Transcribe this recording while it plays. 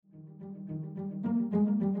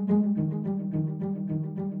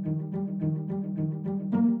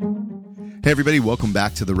Hey, everybody, welcome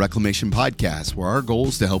back to the Reclamation Podcast, where our goal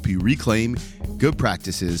is to help you reclaim good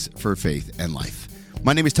practices for faith and life.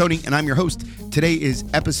 My name is Tony, and I'm your host. Today is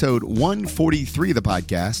episode 143 of the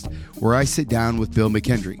podcast, where I sit down with Bill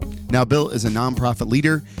McKendry. Now, Bill is a nonprofit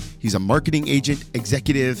leader, he's a marketing agent,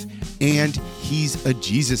 executive, and he's a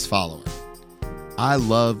Jesus follower. I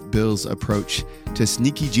love Bill's approach to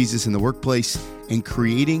sneaky Jesus in the workplace and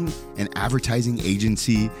creating an advertising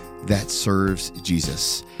agency that serves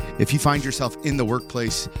Jesus. If you find yourself in the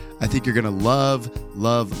workplace, I think you're going to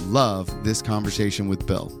love this conversation with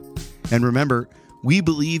Bill. And remember, we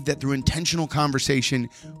believe that through intentional conversation,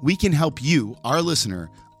 we can help you, our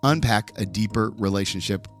listener, unpack a deeper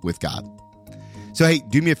relationship with God. So, hey,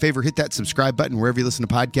 do me a favor, hit that subscribe button wherever you listen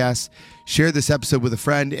to podcasts. Share this episode with a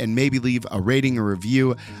friend and maybe leave a rating or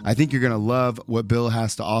review. I think you're going to love what Bill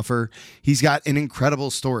has to offer. He's got an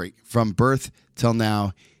incredible story from birth till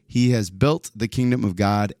now. He has built the kingdom of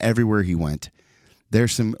God everywhere he went.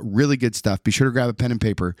 There's some really good stuff. Be sure to grab a pen and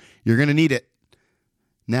paper. You're going to need it.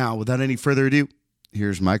 Now, without any further ado,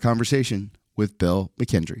 here's my conversation with Bill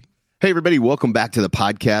McKendry. Hey, everybody. Welcome back to the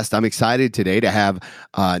podcast. I'm excited today to have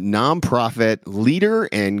a nonprofit leader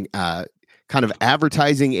and kind of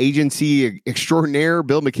advertising agency extraordinaire,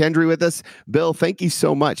 Bill McKendry, with us. Bill, thank you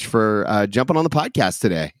so much for jumping on the podcast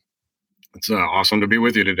today. It's awesome to be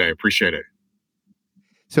with you today. Appreciate it.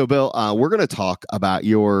 So, Bill, we're going to talk about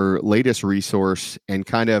your latest resource and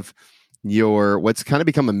kind of your what's kind of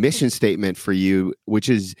become a mission statement for you, which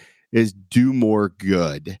is do more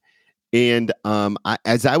good. And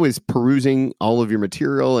as I was perusing all of your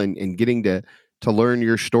material and getting to learn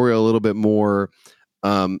your story a little bit more,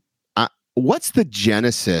 what's the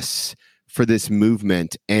genesis for this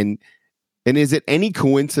movement? And is it any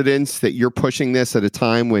coincidence that you're pushing this at a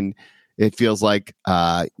time when it feels like,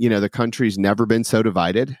 the country's never been so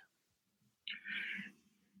divided?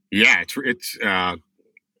 Yeah, it's I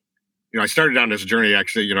started on this journey,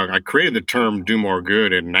 actually, I created the term do more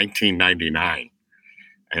good in 1999,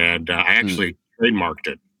 and I actually trademarked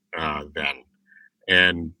it then.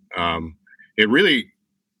 And it really,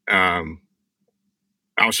 I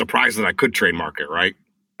was surprised that I could trademark it, right?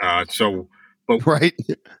 Right.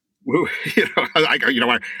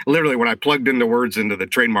 Literally when I plugged in the words into the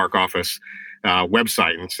trademark office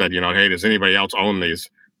website and said, hey, does anybody else own these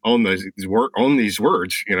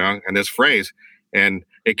words, and this phrase, and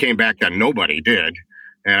it came back that nobody did,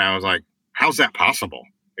 and I was like, how's that possible?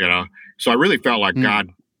 So I really felt like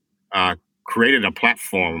God created a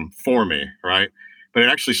platform for me, right? But it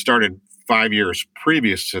actually started 5 years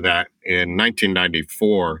previous to that. In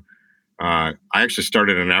 1994, I actually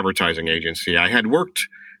started an advertising agency. I had worked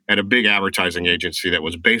at a big advertising agency that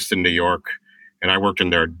was based in New York, and I worked in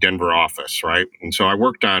their Denver office, right? And so I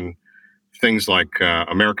worked on things like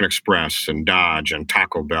American Express and Dodge and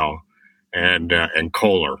Taco Bell and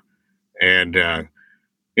Kohler. And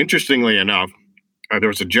interestingly enough, there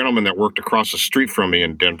was a gentleman that worked across the street from me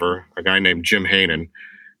in Denver, a guy named Jim Hainan,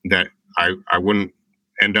 that I wouldn't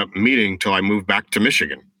end up meeting till I moved back to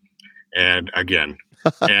Michigan. And again,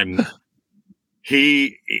 and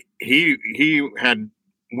he had,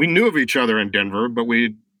 we knew of each other in Denver, but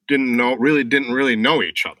we didn't really know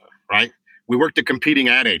each other, right? We worked at competing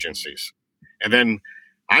ad agencies. And then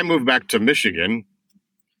I moved back to Michigan,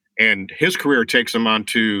 and his career takes him on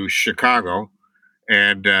to Chicago,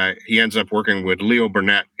 and he ends up working with Leo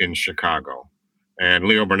Burnett in Chicago. And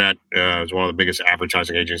Leo Burnett is one of the biggest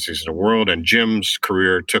advertising agencies in the world, and Jim's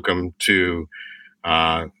career took him to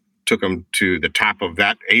the top of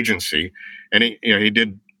that agency. And he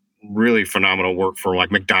did really phenomenal work for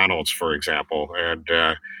like McDonald's, for example. And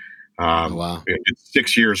Wow. It's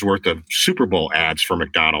 6 years worth of Super Bowl ads for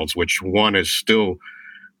McDonald's, which one is still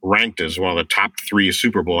ranked as one of the top 3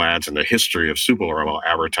 Super Bowl ads in the history of Super Bowl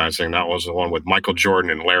advertising. That was the one with Michael Jordan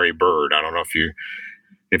and Larry Bird. I don't know if you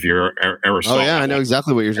ever saw. Oh yeah, I know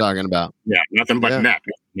exactly what you're talking about. Yeah, nothing but net,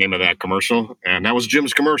 name of that commercial, and that was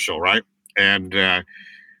Jim's commercial, right? And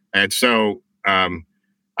so I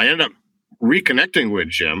ended up reconnecting with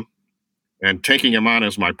Jim and taking him on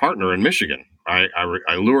as my partner in Michigan.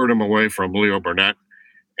 I lured him away from Leo Burnett,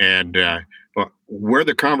 and but where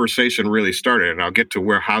the conversation really started, and I'll get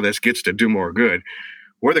to how this gets to do more good.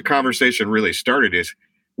 Where the conversation really started is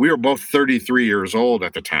we were both 33 years old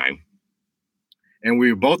at the time, and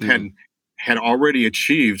we both had already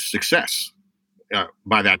achieved success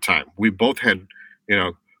by that time. We both had,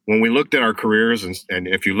 when we looked at our careers, and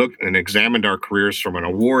if you looked and examined our careers from an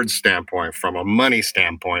award standpoint, from a money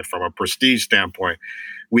standpoint, from a prestige standpoint,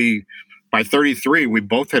 by 33, we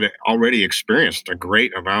both had already experienced a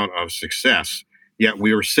great amount of success. Yet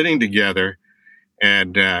we were sitting together,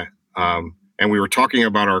 and and we were talking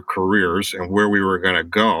about our careers and where we were going to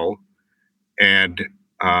go, and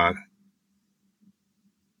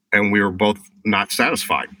we were both not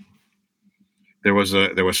satisfied. There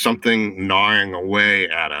was something gnawing away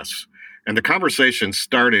at us, and the conversation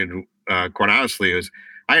started. Quite honestly, is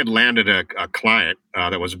I had landed a client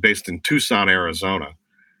that was based in Tucson, Arizona,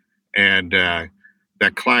 and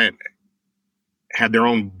that client had their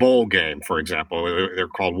own bowl game. For example, they're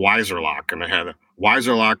called Weiserlock, and they had a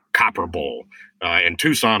Weiserlock Copper Bowl in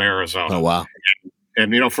Tucson, Arizona. Oh, wow.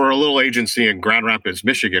 And, for a little agency in Grand Rapids,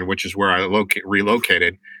 Michigan, which is where I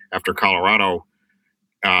relocated after Colorado,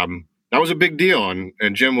 that was a big deal.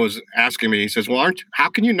 And Jim was asking me, he says, well, how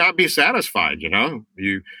can you not be satisfied?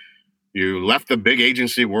 You left the big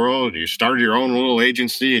agency world, you started your own little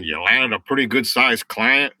agency, and you landed a pretty good sized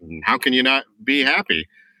client. And how can you not be happy?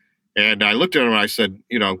 And I looked at him and I said,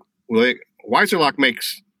 Weiserlock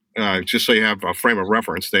makes, just so you have a frame of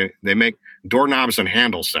reference, they make doorknobs and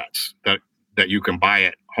handle sets that you can buy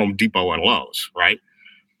at Home Depot and Lowe's, right?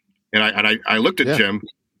 And I looked at Jim.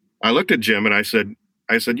 I looked at Jim and I said,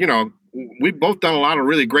 we've both done a lot of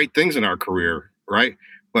really great things in our career, right?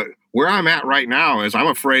 But where I'm at right now is I'm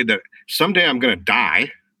afraid that someday I'm going to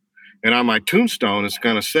die, and on my tombstone it's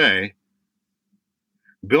going to say,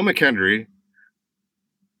 Bill McKendry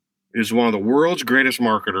is one of the world's greatest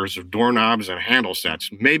marketers of doorknobs and handle sets,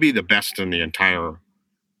 maybe the best in the entire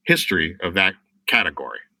history of that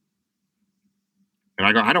category. And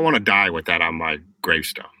I go, I don't want to die with that on my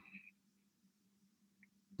gravestone.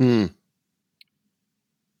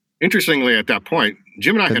 Interestingly, at that point,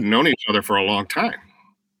 Jim and I had known each other for a long time.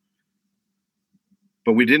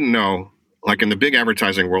 But we didn't know, like in the big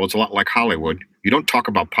advertising world, it's a lot like Hollywood. You don't talk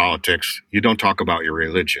about politics. You don't talk about your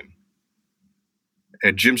religion.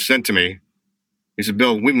 And Jim said to me, he said,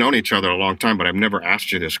 Bill, we've known each other a long time, but I've never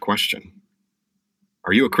asked you this question.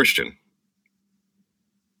 Are you a Christian?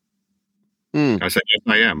 I said, yes,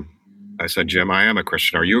 I am. I said, Jim, I am a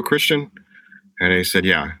Christian. Are you a Christian? And he said,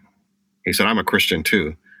 yeah. He said, I'm a Christian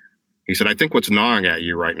too. He said, I think what's gnawing at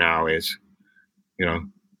you right now is,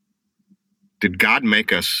 did God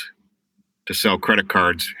make us to sell credit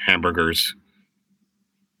cards, hamburgers,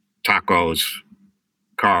 tacos,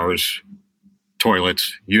 cars,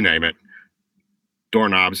 toilets, you name it,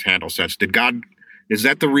 doorknobs, handle sets? Is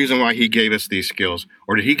that the reason why he gave us these skills?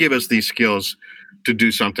 Or did he give us these skills to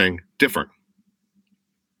do something different?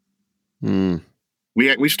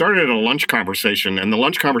 We started a lunch conversation, and the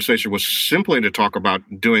lunch conversation was simply to talk about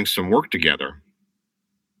doing some work together.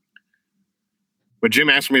 But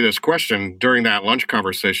Jim asked me this question during that lunch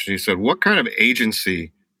conversation. He said, what kind of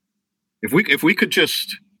agency, if we could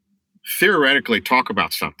just theoretically talk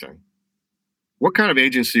about something, what kind of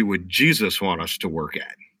agency would Jesus want us to work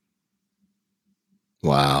at?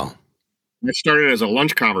 Wow. It started as a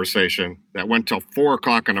lunch conversation that went till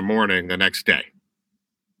 4:00 in the morning the next day.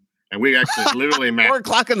 And we actually literally mapped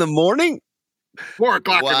 4:00 in the morning? 4:00 in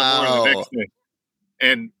the morning the next day.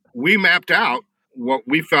 And we mapped out what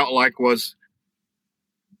we felt like was,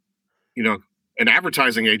 an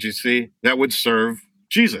advertising agency that would serve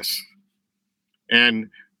Jesus. And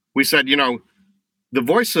we said, the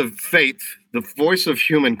voice of faith, the voice of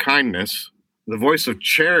human kindness, the voice of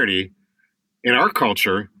charity in our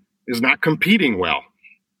culture is not competing well.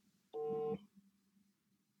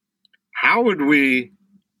 How would we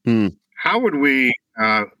help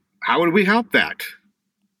that?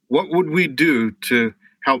 What would we do to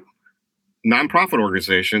help nonprofit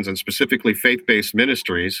organizations, and specifically faith-based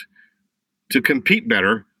ministries, to compete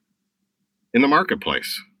better in the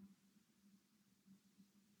marketplace?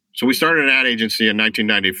 So we started an ad agency in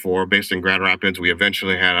 1994 based in Grand Rapids. We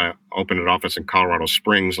eventually had opened an office in Colorado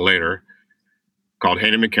Springs later called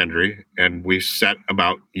Hayden McKendry, and we set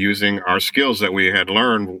about using our skills that we had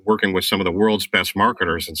learned working with some of the world's best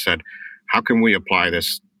marketers and said, how can we apply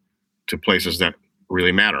this to places that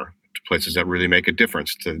really matter, to places that really make a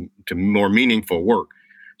difference, to more meaningful work?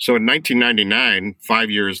 So in 1999,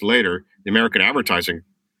 5 years later, the American Advertising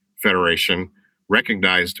Federation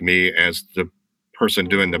recognized me as the person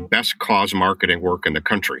doing the best cause marketing work in the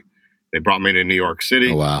country. They brought me to New York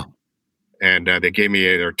City. Oh, wow. And they gave me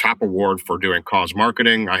their top award for doing cause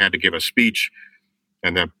marketing. I had to give a speech.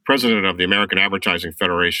 And the president of the American Advertising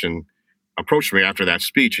Federation approached me after that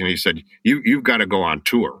speech, and he said, you've got to go on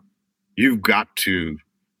tour. You've got to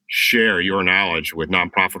share your knowledge with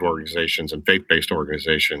nonprofit organizations and faith-based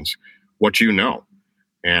organizations, what you know,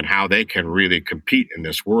 and how they can really compete in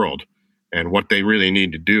this world, and what they really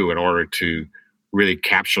need to do in order to really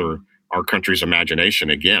capture our country's imagination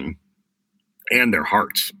again and their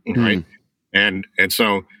hearts, right? And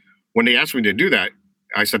so when they asked me to do that,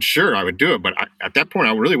 I said, sure, I would do it. But at that point,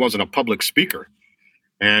 I really wasn't a public speaker.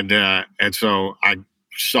 And so I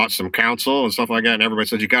sought some counsel and stuff like that. And everybody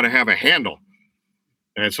said, you got to have a handle.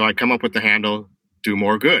 And so I come up with the handle, Do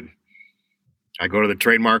More Good. I go to the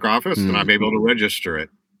trademark office and I'm able to register it.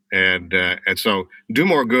 And so Do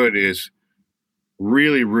More Good is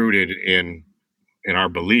really rooted in our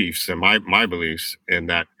beliefs and my beliefs, in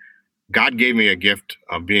that God gave me a gift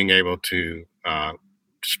of being able to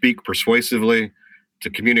speak persuasively, to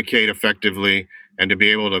communicate effectively, and to be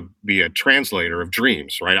able to be a translator of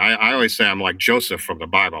dreams, right? I always say I'm like Joseph from the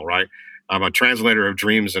Bible, right? I'm a translator of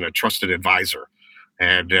dreams and a trusted advisor.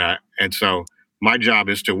 And so my job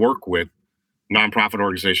is to work with nonprofit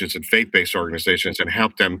organizations and faith-based organizations and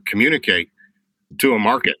help them communicate to a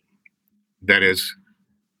market that is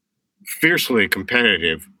fiercely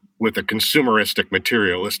competitive with a consumeristic,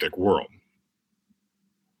 materialistic world.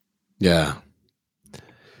 Yeah.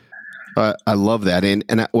 I love that.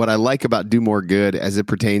 And what I like about Do More Good as it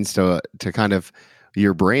pertains to kind of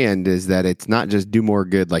your brand is that it's not just do more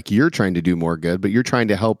good like you're trying to do more good, but you're trying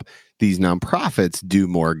to help these nonprofits do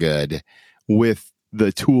more good with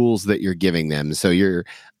the tools that you're giving them. So you're,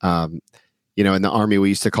 in the Army, we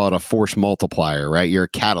used to call it a force multiplier, right? You're a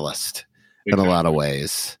catalyst in a lot of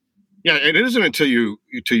ways. Yeah, it isn't until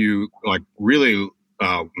you like really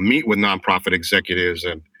meet with nonprofit executives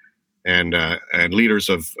and leaders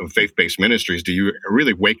of faith-based ministries do you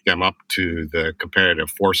really wake them up to the competitive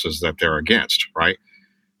forces that they're against, right?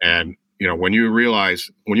 And when you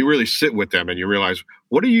really sit with them and you realize,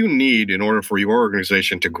 what do you need in order for your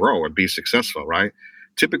organization to grow and be successful, right?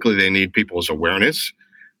 Typically, they need people's awareness,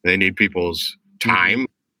 they need people's time,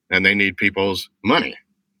 and they need people's money.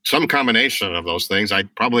 Some combination of those things,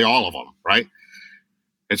 probably all of them, right?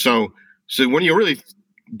 And so when you really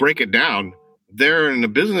break it down, they're in the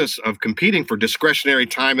business of competing for discretionary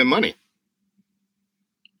time and money.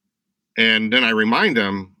 And then I remind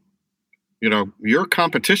them, your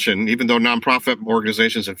competition, even though nonprofit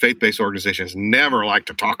organizations and faith-based organizations never like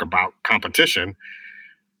to talk about competition,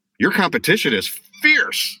 your competition is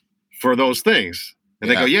fierce for those things. And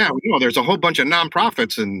they go, yeah, there's a whole bunch of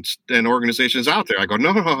nonprofits and organizations out there. I go,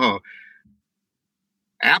 no.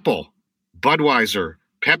 Apple, Budweiser,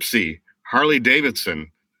 Pepsi, Harley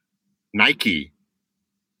Davidson, Nike,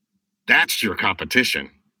 that's your competition.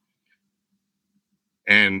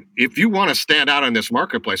 And if you want to stand out in this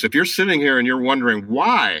marketplace, if you're sitting here and you're wondering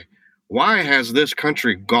why has this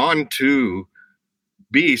country gone to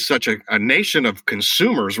be such a nation of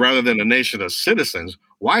consumers rather than a nation of citizens,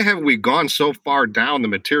 why have we gone so far down the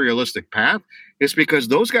materialistic path? It's because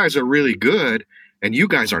those guys are really good and you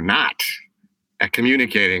guys are not at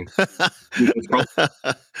communicating.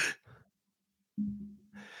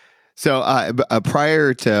 So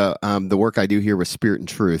prior to the work I do here with Spirit and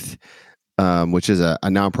Truth, which is a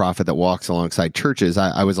nonprofit that walks alongside churches,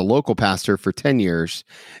 I was a local pastor for 10 years.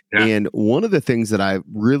 Yeah. And one of the things that I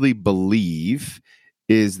really believe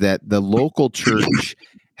is that the local church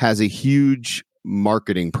has a huge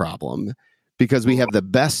marketing problem because we have the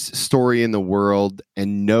best story in the world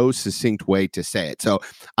and no succinct way to say it. So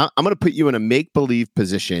I'm going to put you in a make-believe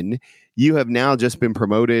position. You have now just been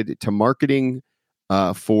promoted to marketing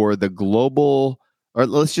for the global, or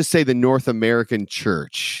let's just say the North American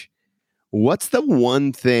church. What's the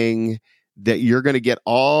one thing that you're going to get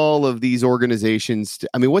all of these organizations to?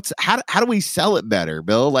 I mean, how do we sell it better,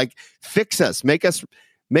 Bill? Like, fix us, make us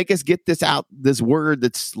get this out, this word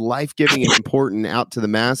that's life-giving and important out to the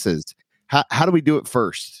masses. How do we do it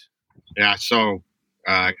first? Yeah, so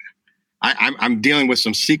I'm dealing with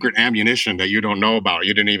some secret ammunition that you don't know about.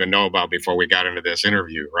 You didn't even know about before we got into this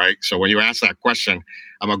interview, right? So when you ask that question,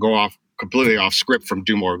 I'm gonna go completely off script from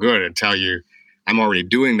Do More Good and tell you I'm already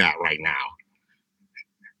doing that right now.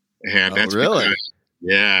 And that's really?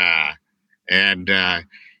 Yeah. And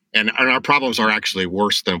our problems are actually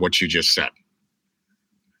worse than what you just said.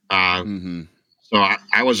 So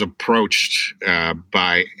I was approached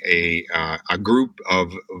by a group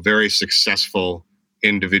of very successful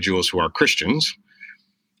individuals who are Christians,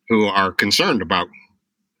 who are concerned about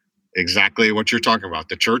exactly what you're talking about,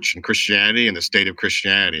 the church and Christianity and the state of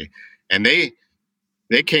Christianity. And they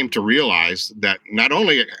came to realize that not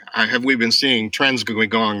only have we been seeing trends going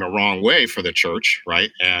the wrong way for the church,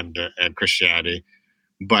 right, and Christianity,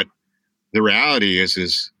 but the reality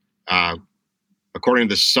is according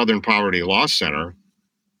to the Southern Poverty Law Center,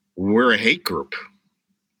 we're a hate group.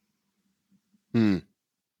 And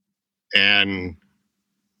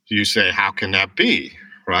you say, how can that be,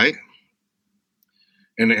 right?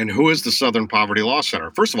 And who is the Southern Poverty Law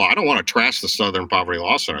Center? First of all, I don't want to trash the Southern Poverty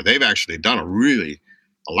Law Center. They've actually done a really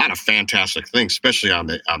a lot of fantastic things, especially on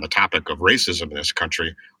the topic of racism in this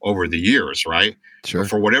country over the years, right? Sure. But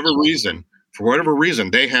for whatever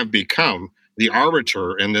reason, they have become the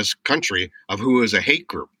arbiter in this country of who is a hate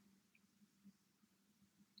group.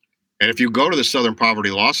 And if you go to the Southern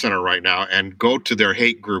Poverty Law Center right now and go to their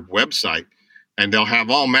hate group website, and they'll have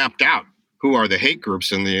all mapped out who are the hate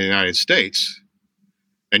groups in the United States.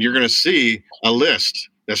 And you're going to see a list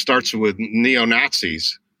that starts with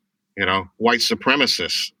neo-Nazis, white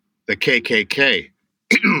supremacists, the KKK,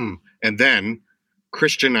 and then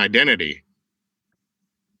Christian identity,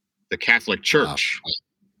 the Catholic Church,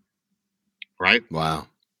 right? Wow.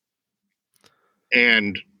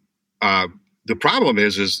 And the problem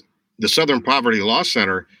is the Southern Poverty Law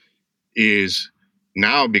Center is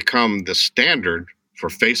now become the standard for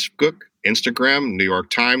Facebook, Instagram, New York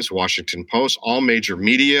Times, Washington Post, all major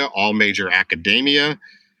media, all major academia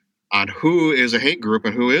on who is a hate group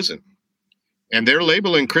and who isn't. And they're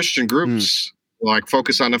labeling Christian groups like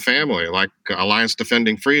Focus on the Family, like Alliance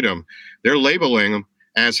Defending Freedom. They're labeling them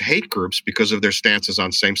as hate groups because of their stances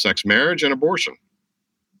on same-sex marriage and abortion.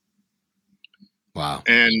 Wow.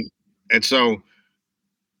 And so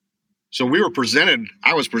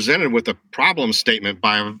I was presented with a problem statement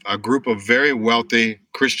by a group of very wealthy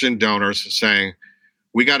Christian donors saying,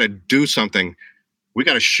 we got to do something. We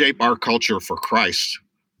got to shape our culture for Christ.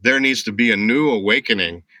 There needs to be a new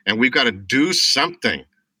awakening, and we've got to do something.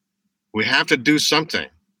 We have to do something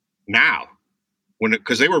now,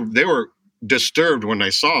 because they were disturbed when they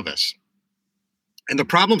saw this. And the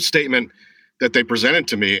problem statement that they presented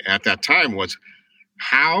to me at that time was,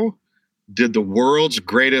 how did the world's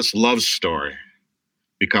greatest love story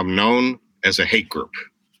become known as a hate group?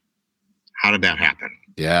 How did that happen?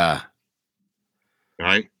 Yeah.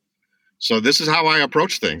 Right? So this is how I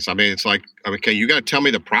approach things. I mean, it's like, okay, you got to tell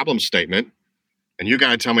me the problem statement, and you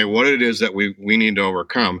got to tell me what it is that we need to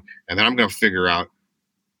overcome. And then I'm going to figure out,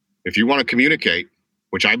 if you want to communicate,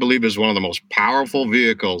 which I believe is one of the most powerful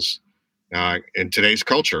vehicles in today's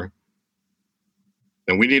culture,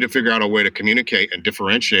 then we need to figure out a way to communicate and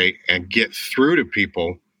differentiate and get through to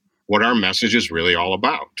people what our message is really all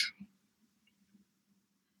about.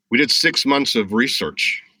 We did 6 months of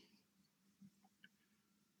research.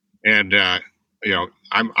 And,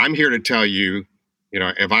 I'm here to tell you,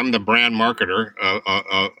 if I'm the brand marketer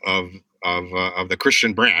of the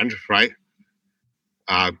Christian brand, right?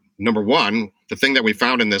 Number one, the thing that we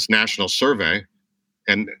found in this national survey,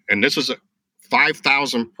 and this is a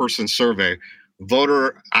 5,000 person survey,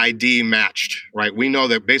 voter ID matched, right? We know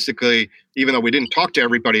that basically, even though we didn't talk to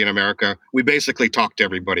everybody in America, we basically talked to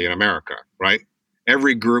everybody in America, right?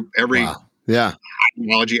 Every group, every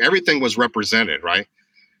ideology, everything was represented, right?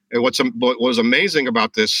 And what was amazing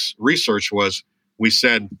about this research was we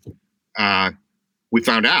found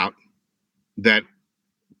out that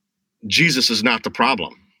Jesus is not the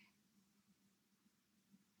problem.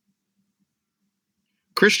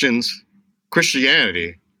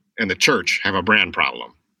 Christianity and the church have a brand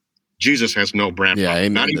problem. Jesus has no brand problem. Yeah,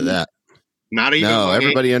 amen to that. Not even. No,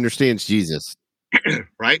 everybody understands Jesus.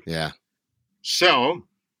 Right? Yeah. So,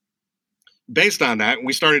 based on that,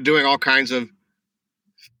 we started doing all kinds of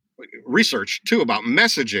research, too, about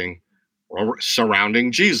messaging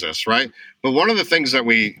surrounding Jesus, right? But one of the things that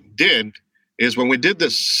we did is when we did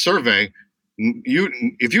this survey,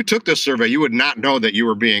 if you took this survey, you would not know that you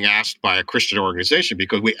were being asked by a Christian organization,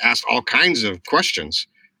 because we asked all kinds of questions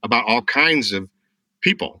about all kinds of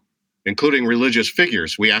people, including religious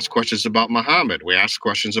figures. We asked questions about Muhammad. We asked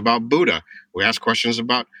questions about Buddha. We asked questions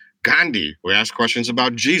about Gandhi. We asked questions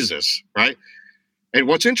about Jesus, right? And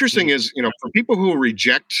what's interesting is, for people who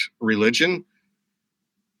reject religion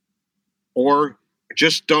or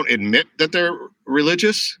just don't admit that they're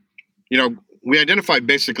religious, we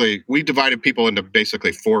divided people into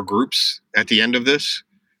basically 4 groups at the end of this.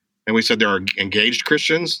 And we said there are engaged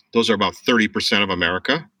Christians. Those are about 30% of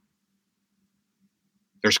America.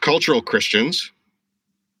 There's cultural Christians,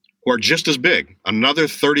 who are just as big. Another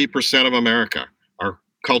 30% of America are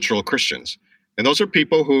cultural Christians. And those are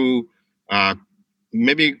people who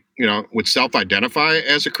maybe, would self-identify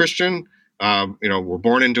as a Christian, were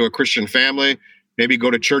born into a Christian family, maybe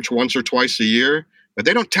go to church once or twice a year, but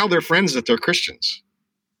they don't tell their friends that they're Christians.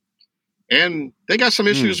 And they got some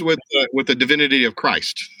issues with the divinity of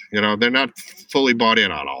Christ. They're not fully bought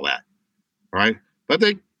in on all that, right? But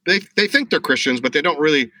they think they're Christians, but they don't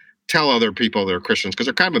really tell other people they're Christians because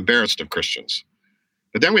they're kind of embarrassed of Christians.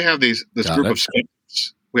 But then we have this group of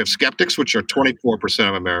skeptics. We have skeptics, which are 24%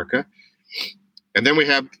 of America. And then we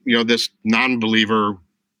have, this non-believer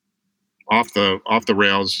off the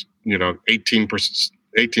rails,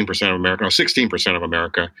 18% of America, or 16% of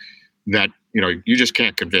America that, you just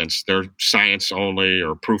can't convince. They're science only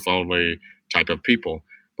or proof only type of people.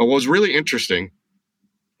 But what was really interesting,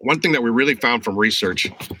 one thing that we really found from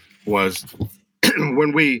research was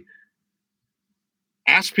when we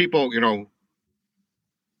asked people,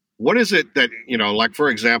 what is it that, like, for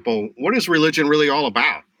example, what is religion really all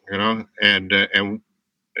about? And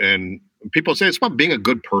people say it's about being a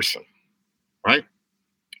good person, right?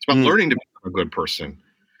 It's about learning to be a good person.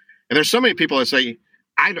 And there's so many people that say,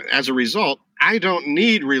 as a result, I don't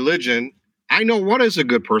need religion. I know what is a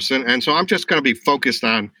good person. And so I'm just going to be focused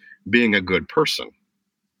on being a good person.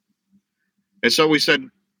 And so we said,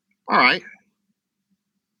 all right,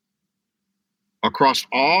 across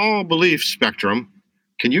all belief spectrum,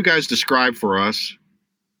 can you guys describe for us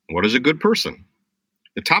what is a good person?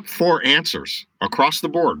 The top 4 answers across the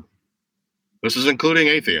board, this is including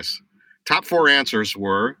atheists, top 4 answers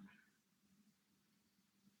were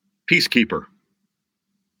peacekeeper,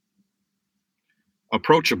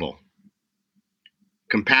 approachable,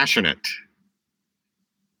 compassionate,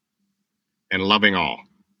 and loving all.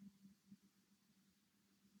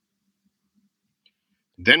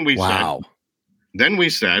 Then we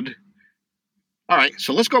said, all right,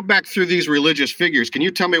 so let's go back through these religious figures. Can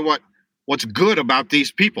you tell me what's good about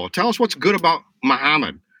these people? Tell us what's good about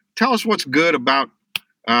Muhammad. Tell us what's good about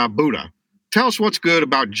Buddha. Tell us what's good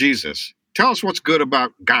about Jesus. Tell us what's good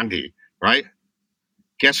about Gandhi, right?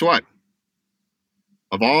 Guess what?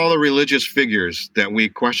 Of all the religious figures that we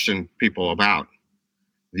question people about,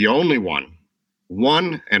 the only one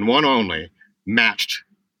and one only, matched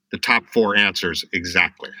the top 4 answers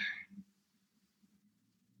exactly.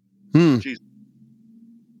 Jesus.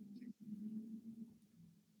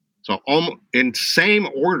 So in same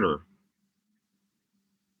order,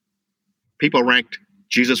 people ranked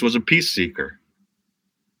Jesus was a peace seeker.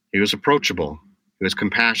 He was approachable. He was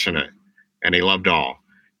compassionate, and he loved all.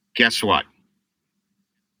 Guess what?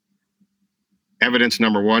 Evidence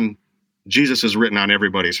number 1, Jesus is written on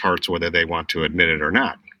everybody's hearts, whether they want to admit it or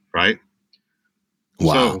not, right?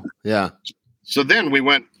 Wow. So then we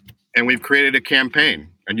went and we've created a campaign,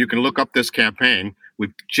 and you can look up this campaign.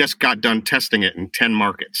 We've just got done testing it in 10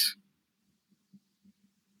 markets.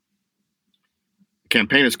 The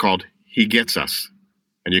campaign is called He Gets Us.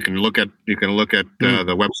 And you can look at the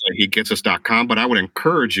website hegetsus.com, but I would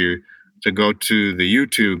encourage you to go to the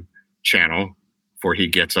YouTube channel for He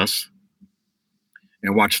Gets Us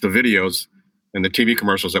and watch the videos and the TV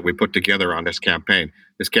commercials that we put together on this campaign.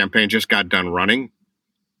 This campaign just got done running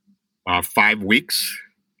 5 weeks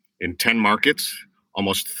in 10 markets,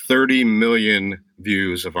 almost 30 million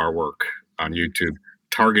views of our work on YouTube,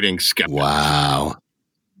 targeting skeptics. Wow.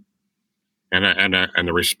 And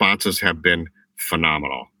the responses have been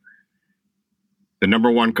phenomenal. The number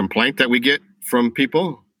 1 complaint that we get from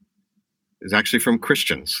people is actually from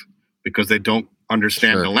Christians, because they don't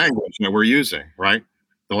understand the language that we're using, right?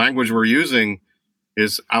 The language we're using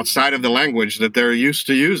is outside of the language that they're used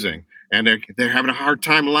to using. And they're having a hard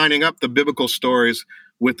time lining up the biblical stories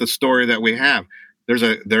with the story that we have. There's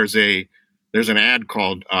an ad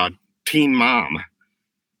called Teen Mom,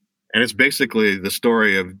 and it's basically the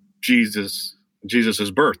story of Jesus's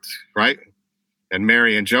birth, right? And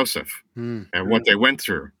Mary and Joseph and what they went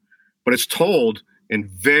through. But it's told in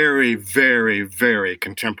very, very, very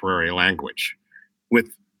contemporary language with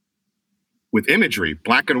imagery,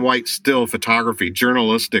 black and white still photography,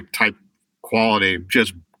 journalistic type quality,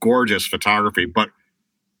 just gorgeous photography, but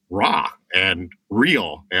raw and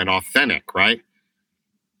real and authentic, right?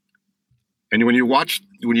 And when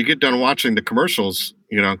you get done watching the commercials,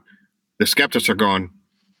 the skeptics are going,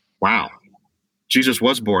 wow, Jesus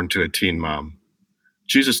was born to a teen mom.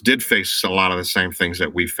 Jesus did face a lot of the same things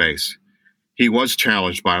that we face. He was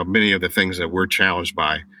challenged by many of the things that we're challenged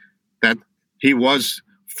by, that he was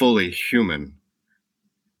fully human.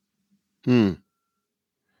 He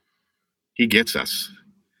gets us.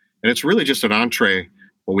 And it's really just an entree.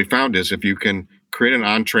 What we found is if you can create an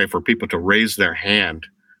entree for people to raise their hand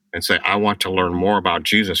and say, I want to learn more about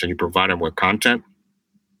Jesus, and you provide them with content,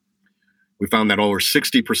 we found that over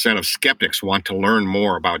 60% of skeptics want to learn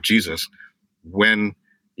more about Jesus when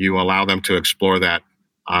you allow them to explore that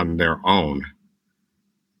on their own.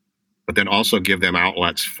 But then also give them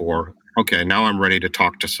outlets for, okay, now I'm ready to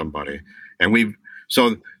talk to somebody. And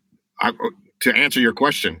to answer your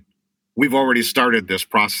question, we've already started this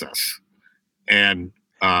process. And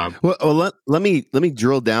let me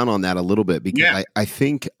drill down on that a little bit, because I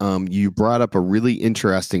think you brought up a really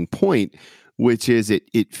interesting point, which is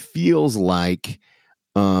it feels like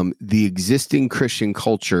the existing Christian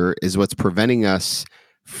culture is what's preventing us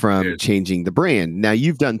from changing the brand. Now,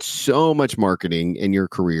 you've done so much marketing in your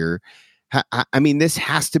career. I mean, this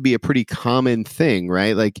has to be a pretty common thing,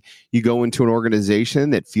 right? Like you go into an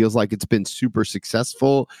organization that feels like it's been super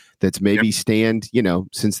successful, that's maybe stand,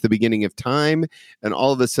 since the beginning of time, and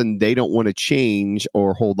all of a sudden they don't want to change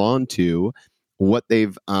or hold on to what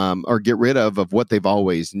they've or get rid of what they've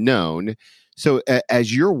always known. So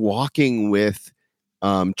as you're walking with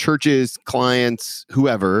churches, clients,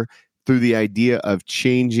 whoever, through the idea of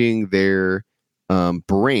changing their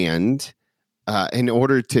brand, in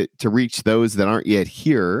order to reach those that aren't yet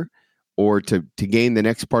here, or to gain the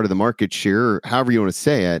next part of the market share, or however you want to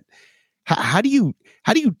say it, how do you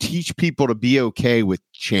teach people to be okay with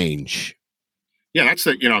change? Yeah, that's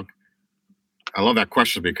I love that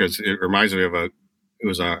question because it reminds me of it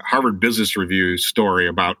was a Harvard Business Review story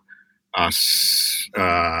about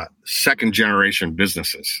second generation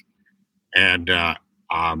businesses and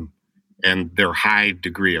their high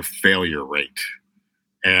degree of failure rate.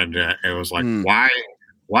 And it was like,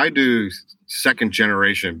 why do second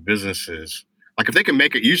generation businesses, like if they can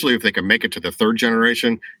make it, usually if they can make it to the third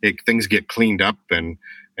generation, things get cleaned up and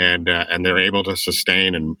they're able to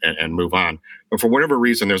sustain and move on. But for whatever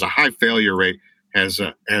reason, there's a high failure rate as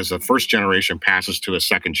a first generation passes to a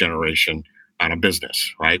second generation on a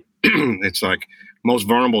business, right? It's like most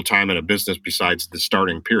vulnerable time in a business besides the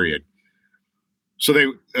starting period. So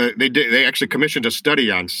they actually commissioned a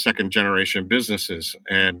study on second generation businesses,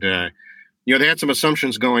 and they had some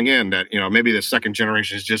assumptions going in that maybe the second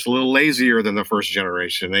generation is just a little lazier than the first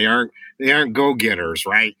generation. They aren't go-getters,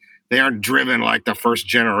 right? They aren't driven like the first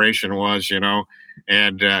generation was,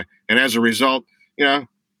 and as a result,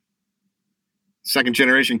 second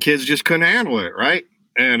generation kids just couldn't handle it, right?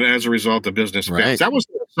 And as a result, the business fails. That was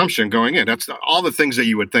the assumption going in. That's all the things that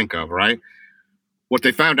you would think of, right? What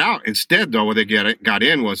they found out instead, though, when they got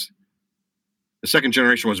in, was the second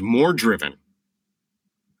generation was more driven,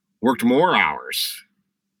 worked more hours,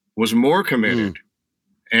 was more committed,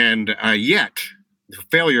 and yet the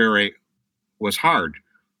failure rate was high.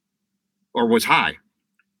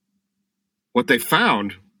 What they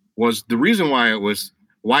found was the reason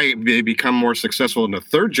why they become more successful in the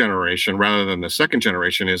third generation rather than the second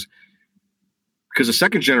generation is because the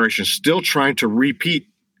second generation is still trying to repeat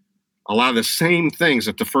a lot of the same things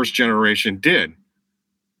that the first generation did.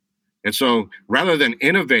 And so rather than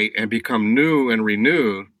innovate and become new and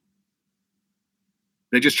renewed,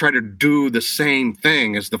 they just try to do the same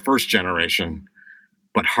thing as the first generation,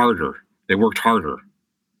 but harder. They worked harder.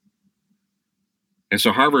 And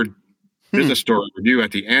so Harvard Business Story Review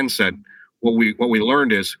at the end said, what we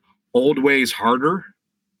learned is old ways harder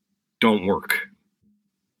don't work.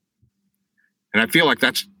 And I feel like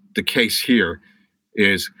that's the case here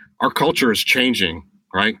is our culture is changing,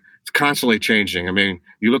 right? It's constantly changing. I mean,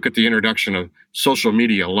 you look at the introduction of social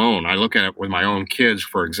media alone. I look at it with my own kids,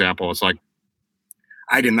 for example. It's like,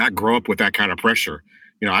 I did not grow up with that kind of pressure.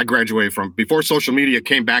 I graduated from, before social media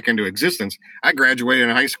came back into existence, I graduated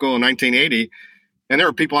in high school in 1980, and there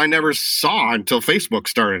were people I never saw until Facebook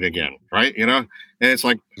started again, right? And it's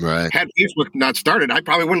like, had Facebook not started, I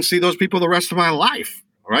probably wouldn't see those people the rest of my life,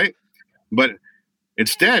 right? But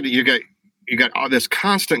instead, you got all this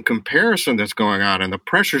constant comparison that's going on and the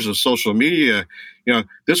pressures of social media.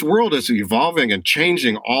 This world is evolving and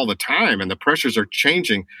changing all the time, and the pressures are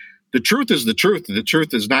changing. The truth is the truth. The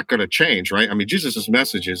truth is not going to change, right? I mean, Jesus'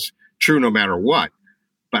 message is true no matter what.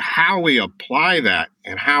 But how we apply that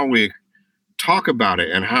and how we talk about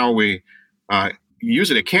it and how we use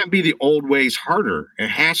it can't be the old ways harder. It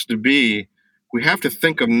has to be, we have to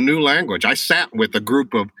think of new language. I sat with a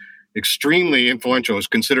group of extremely influential, is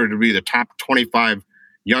considered to be the top 25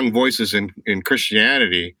 young voices in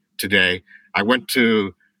Christianity today. I went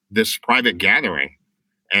to this private gathering,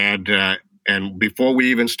 and before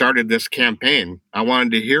we even started this campaign, I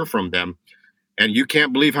wanted to hear from them. And you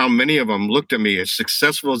can't believe how many of them looked at me as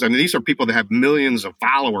successful as, these are people that have millions of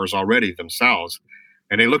followers already themselves.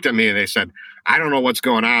 And they looked at me and they said, I don't know what's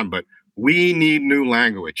going on, but we need new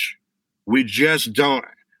language. We just don't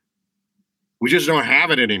have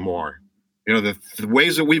it anymore. The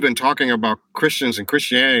ways that we've been talking about Christians and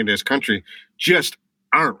Christianity in this country just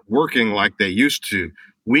aren't working like they used to.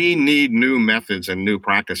 We need new methods and new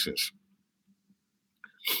practices.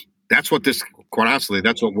 That's what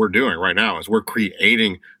that's what we're doing right now, is we're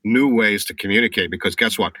creating new ways to communicate, because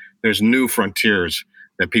guess what? There's new frontiers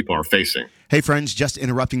that people are facing. Hey friends, just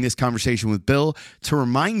interrupting this conversation with Bill to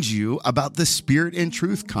remind you about the Spirit and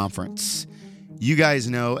Truth Conference. You guys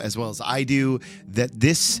know as well as I do that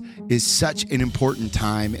this is such an important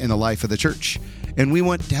time in the life of the church. And we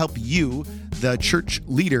want to help you, the church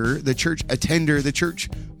leader, the church attender, the church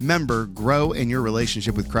member, grow in your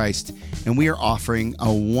relationship with Christ. And we are offering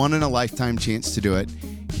a once-in-a-lifetime chance to do it.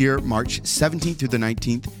 here March 17th through the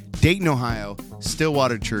 19th, Dayton, Ohio,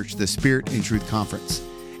 Stillwater Church, the Spirit and Truth Conference.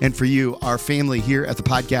 And for you, our family here at the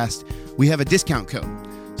podcast, we have a discount code.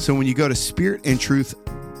 So when you go to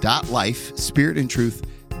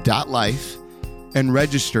spiritandtruth.life, and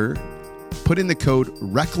register, put in the code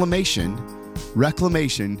reclamation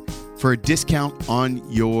for a discount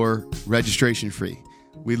on your registration fee.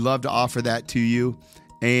 We love to offer that to you.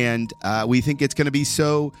 And we think it's going to be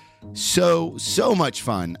so much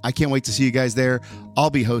fun. I can't wait to see you guys there. I'll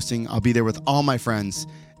be hosting. I'll be there with all my friends,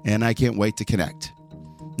 and I can't wait to connect.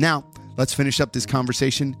 Now, let's finish up this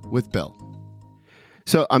conversation with Bill.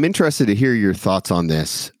 So I'm interested to hear your thoughts on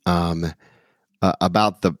this.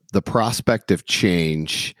 About the prospect of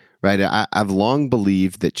change, right? I've long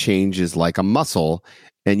believed that change is like a muscle,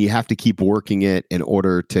 and you have to keep working it in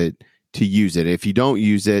order to use it. If you don't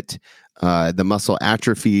use it, the muscle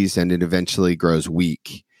atrophies and it eventually grows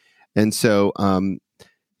weak. And so, I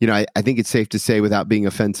think it's safe to say, without being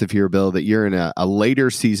offensive here, Bill, that you're in a later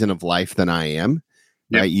season of life than I am.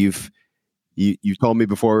 Yep. Right? You told me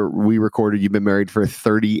before we recorded you've been married for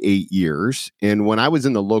 38 years, and when I was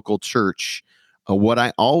in the local church, what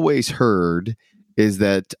I always heard is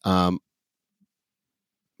that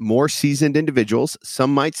more seasoned individuals,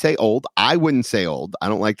 some might say old, I wouldn't say old, I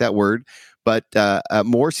don't like that word, but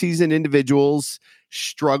more seasoned individuals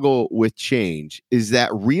struggle with change. Is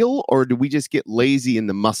that real, or do we just get lazy in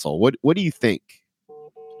the muscle? What do you think?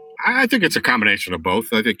 I think it's a combination of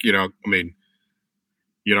both. I think,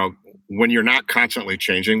 when you're not constantly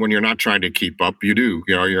changing, when you're not trying to keep up, you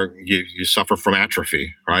suffer from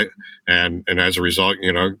atrophy, right? And as a result,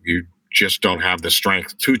 you just don't have the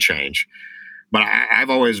strength to change. But I've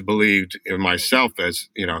always believed in myself as,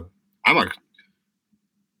 I'm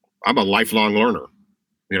a lifelong learner.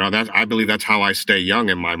 I believe that's how I stay young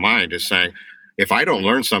in my mind, is saying, if I don't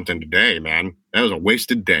learn something today, man, that was a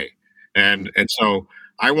wasted day. And so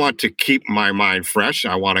I want to keep my mind fresh.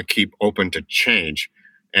 I want to keep open to change.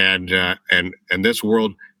 And this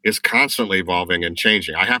world is constantly evolving and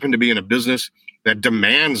changing. I happen to be in a business that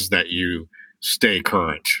demands that you stay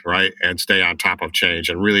current, right? And stay on top of change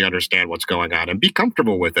and really understand what's going on and be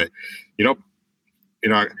comfortable with it. We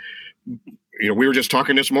were just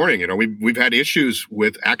talking this morning, we've had issues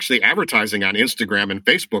with actually advertising on Instagram and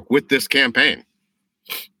Facebook with this campaign.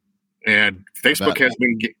 And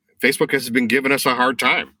Facebook has been giving us a hard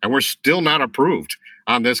time, and we're still not approved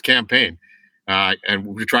on this campaign. And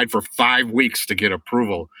we tried for 5 weeks to get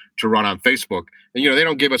approval to run on Facebook. And, they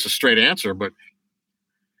don't give us a straight answer, but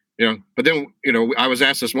then, I was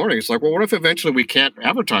asked this morning, it's like, well, what if eventually we can't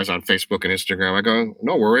advertise on Facebook and Instagram? I go,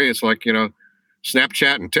 no worry. It's like,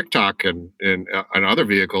 Snapchat and TikTok and other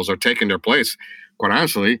vehicles are taking their place. Quite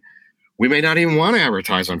honestly, we may not even want to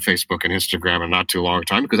advertise on Facebook and Instagram in not too long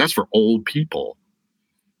time, because that's for old people,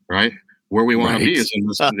 right? Where we want to be is in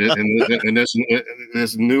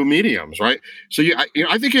this new mediums, right? So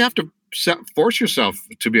I think you have to force yourself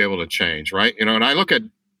to be able to change, right? And I look at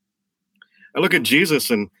Jesus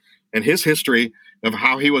and his history of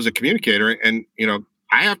how he was a communicator, and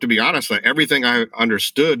I have to be honest that everything I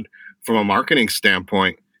understood from a marketing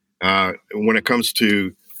standpoint, when it comes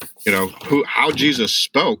to how Jesus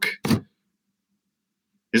spoke,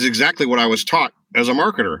 is exactly what I was taught as a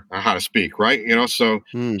marketer, how to speak, right? So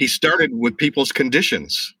he started with people's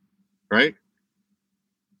conditions, right?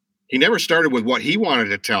 He never started with what he wanted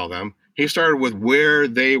to tell them. He started with where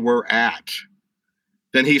they were at.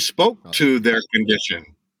 Then he spoke to their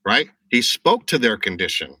condition, right? He spoke to their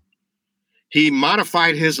condition. He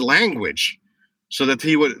modified his language so that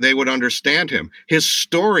they would understand him. His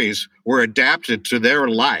stories were adapted to their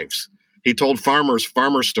lives. He told farmer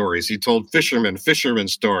stories. He told fishermen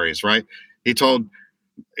stories, right? He told,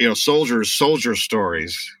 soldier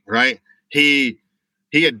stories, right? He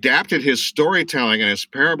adapted his storytelling and his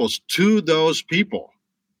parables to those people.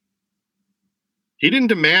 He didn't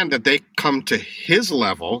demand that they come to his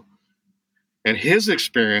level and his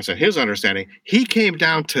experience and his understanding. He came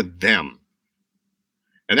down to them.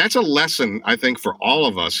 And that's a lesson, I think, for all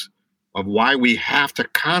of us, of why we have to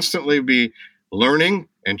constantly be learning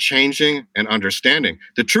and changing and understanding.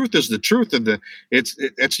 The truth is the truth, and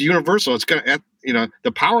it's universal. It's gonna,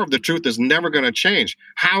 the power of the truth is never going to change.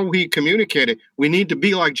 How we communicate it, we need to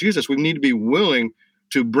be like Jesus. We need to be willing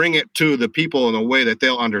to bring it to the people in a way that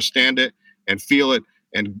they'll understand it and feel it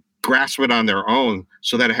and grasp it on their own,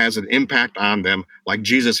 so that it has an impact on them, like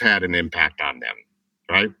Jesus had an impact on them.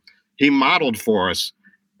 Right? He modeled for us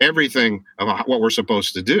everything of what we're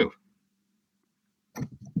supposed to do.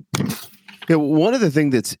 Yeah, one of the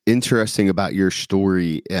things that's interesting about your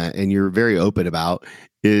story, and you're very open about,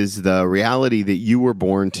 is the reality that you were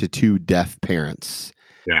born to two deaf parents.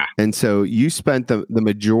 Yeah. And so you spent the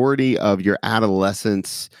majority of your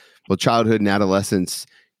adolescence, well, childhood and adolescence,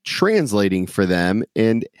 translating for them.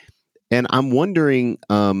 And I'm wondering,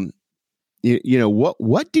 what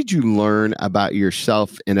did you learn about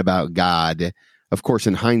yourself and about God? Of course,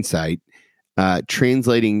 in hindsight,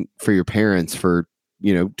 translating for your parents for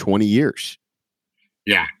 20 years.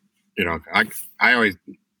 Yeah.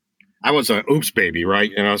 I was a oops baby,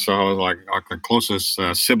 right? So I was like the closest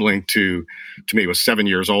sibling to me was 7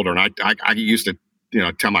 years older. And I used to,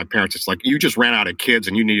 tell my parents, it's like, you just ran out of kids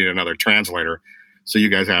and you needed another translator. So you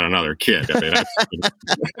guys had another kid. I mean,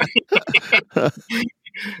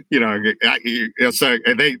 that's, so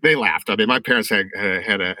they laughed. I mean, my parents had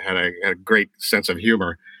a great sense of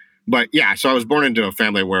humor. But yeah, so I was born into a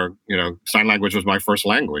family where, sign language was my first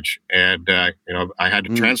language. And, I had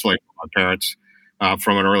to translate for my parents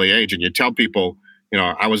from an early age. And you tell people,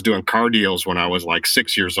 I was doing car deals when I was like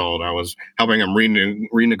 6 years old. I was helping them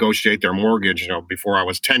renegotiate their mortgage, before I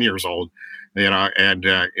was 10 years old, and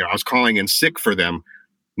I was calling in sick for them,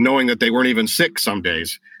 knowing that they weren't even sick some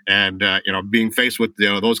days, and being faced with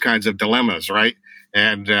those kinds of dilemmas, right?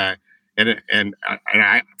 And I,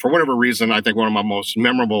 for whatever reason, I think one of my most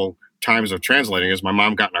memorable times of translating is my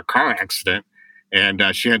mom got in a car accident, and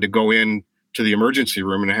she had to go in to the emergency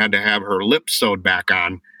room and had to have her lips sewed back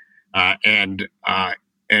on, and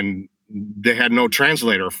they had no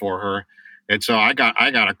translator for her, and so I got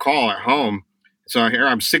a call at home. So here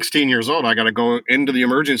I'm 16 years old. I got to go into the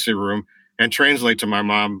emergency room and translate to my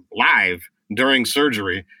mom live during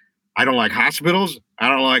surgery. I don't like hospitals. I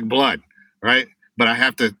don't like blood, right? But I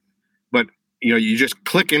have to. But you just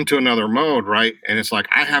click into another mode, right? And it's like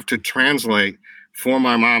I have to translate for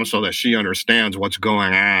my mom so that she understands what's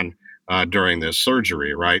going on during this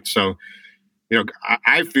surgery, right? So,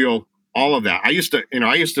 I feel all of that. I used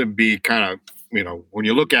to be kind of, when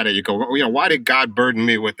you look at it, you go, why did God burden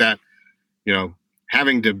me with that,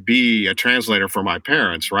 having to be a translator for my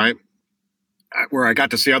parents, right? Where I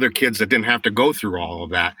got to see other kids that didn't have to go through all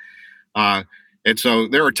of that. And so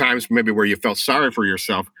there are times maybe where you felt sorry for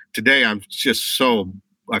yourself. Today, I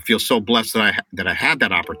feel so blessed that I had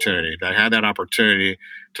that opportunity,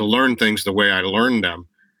 to learn things the way I learned them.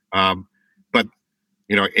 But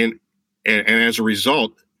and as a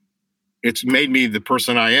result, it's made me the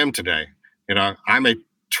person I am today. I'm a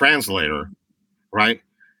translator, right?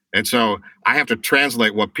 And so I have to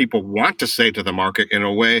translate what people want to say to the market in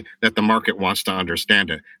a way that the market wants to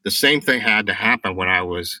understand it. The same thing had to happen when I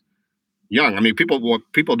was young. I mean, what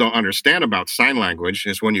people don't understand about sign language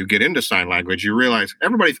is when you get into sign language, you realize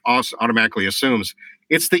everybody also automatically assumes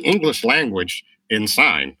it's the English language in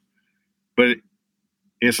sign, but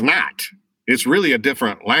it's not. It's really a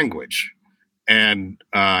different language, and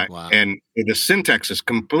Wow. and the syntax is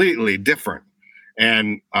completely different,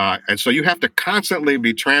 and so you have to constantly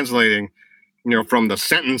be translating, from the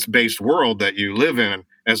sentence-based world that you live in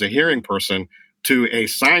as a hearing person to a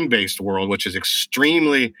sign-based world, which is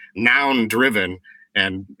extremely noun-driven,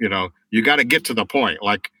 and you got to get to the point.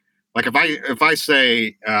 Like if I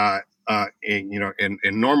say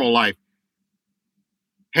in normal life,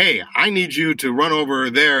 hey, I need you to run over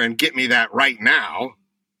there and get me that right now.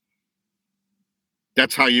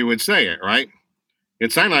 That's how you would say it, right? In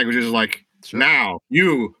sign language, is like, Sure. Now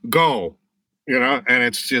you go, and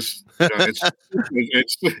it's just, it's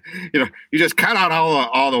you just cut out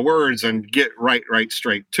all the words and get right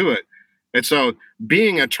straight to it. And so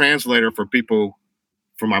being a translator for people,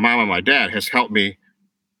 for my mom and my dad, has helped me.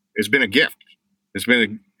 It's been a gift. It's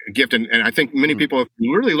been a gift. And I think many people, if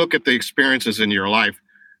you really look at the experiences in your life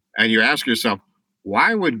and you ask yourself,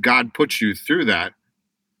 why would God put you through that?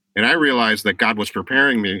 And I realized that God was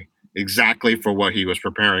preparing me exactly for what he was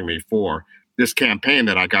preparing me for. This campaign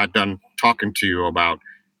that I got done talking to you about,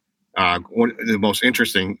 the most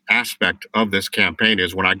interesting aspect of this campaign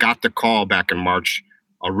is when I got the call back in March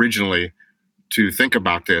originally to think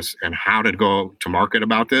about this and how to go to market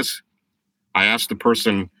about this. I asked the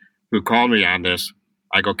person who called me on this,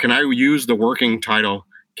 I go, can I use the working title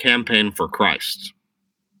Campaign for Christ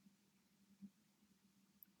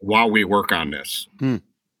while we work on this? And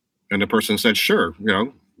the person said, sure,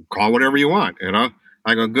 call whatever you want,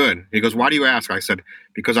 I go, good. He goes, why do you ask? I said,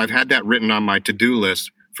 because I've had that written on my to-do list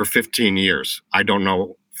for 15 years. I don't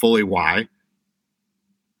know fully why.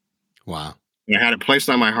 Wow. And I had it placed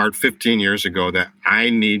on my heart 15 years ago that I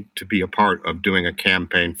need to be a part of doing a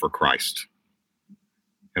campaign for Christ.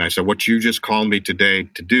 And I said, what you just called me today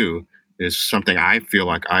to do is something I feel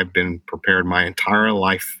like I've been prepared my entire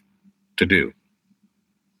life to do.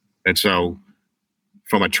 And so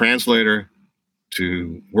from a translator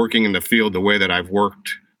to working in the field the way that I've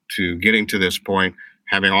worked to getting to this point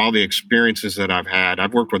having all the experiences that I've had.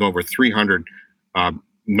 I've worked with over 300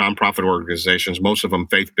 nonprofit organizations, most of them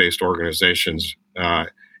faith-based organizations,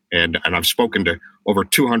 and I've spoken to over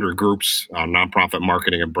 200 groups on nonprofit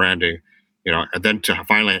marketing and branding, and then to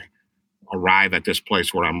finally arrive at this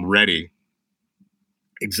place where I'm ready,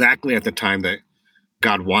 exactly at the time that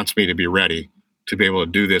God wants me to be ready to be able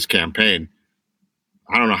to do this campaign.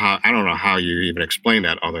 I don't know how you even explain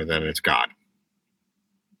that other than it's God.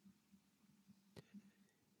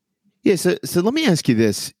 Yeah. So let me ask you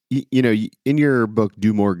this. In your book,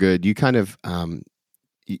 Do More Good, you kind of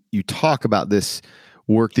you talk about this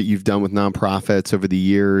work that you've done with nonprofits over the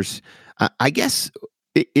years. I guess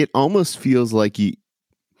it almost feels like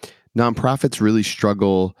nonprofits really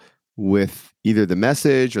struggle with either the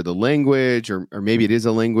message or the language, or maybe it is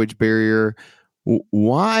a language barrier.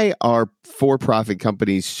 Why are for-profit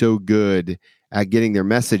companies so good at getting their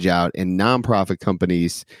message out, and nonprofit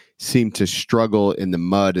companies seem to struggle in the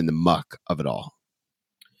mud and the muck of it all?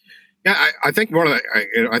 Yeah, I think one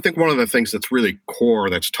of the things that's really core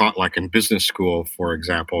that's taught, like in business school, for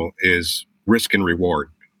example, is risk and reward,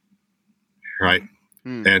 right?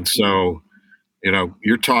 And so,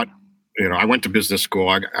 you're taught. I went to business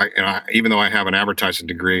school. Even though I have an advertising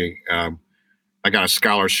degree, I got a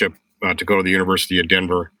scholarship to go to the University of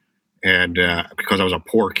Denver, and because I was a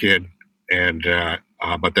poor kid, and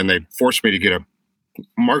but then they forced me to get a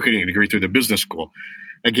marketing degree through the business school.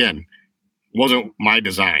 Again, wasn't my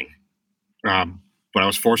design. But I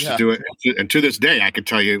was forced to do it. And to this day, I could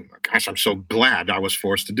tell you, gosh, I'm so glad I was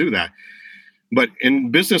forced to do that. But in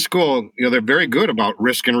business school, they're very good about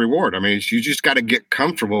risk and reward. I mean, you just got to get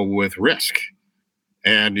comfortable with risk.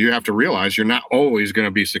 And you have to realize you're not always going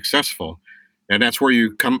to be successful. And that's where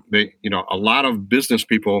you come, a lot of business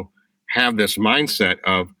people have this mindset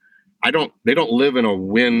of, they don't live in a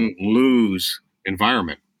win-lose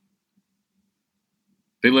environment.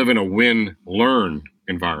 They live in a win-learn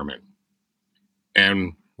environment.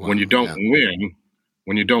 And when you don't win,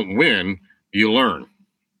 you learn.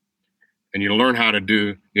 And you learn how to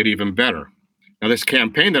do it even better. Now, this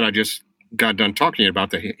campaign that I just got done talking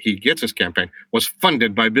about, the He Gets Us campaign, was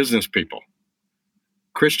funded by business people,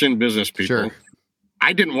 Christian business people. Sure.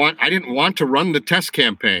 I didn't want to run the test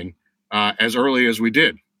campaign as early as we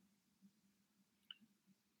did.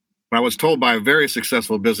 But I was told by a very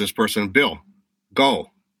successful business person, Bill,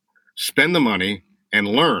 go, spend the money and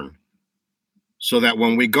learn, so that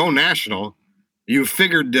when we go national, you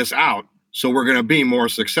figured this out, so we're going to be more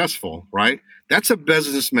successful, right? That's a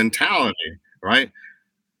business mentality, right?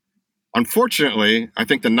 Unfortunately, I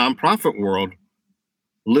think the nonprofit world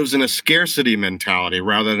lives in a scarcity mentality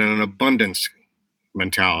rather than an abundance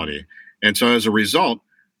mentality. And so as a result,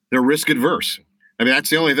 they're risk adverse. I mean, that's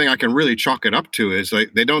the only thing I can really chalk it up to, is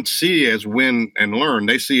they don't see as win and learn.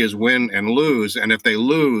 They see as win and lose. And if they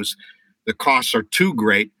lose, the costs are too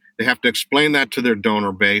great. They have to explain that to their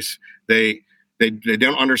donor base. They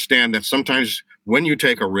don't understand that sometimes when you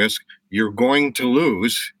take a risk, you're going to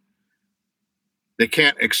lose. They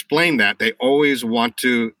can't explain that. They always want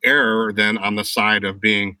to err then on the side of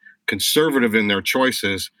being conservative in their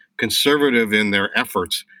choices, conservative in their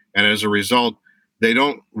efforts. And as a result, they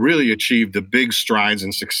don't really achieve the big strides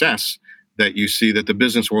and success that you see that the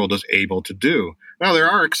business world is able to do. Now, there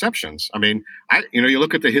are exceptions. I mean, you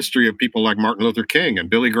look at the history of people like Martin Luther King and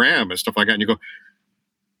Billy Graham and stuff like that, and you go,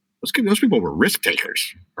 those people were risk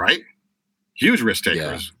takers, right? Huge risk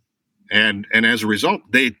takers. Yeah. And as a result,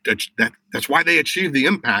 that's why they achieve the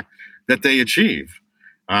impact that they achieve.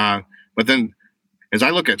 But then, as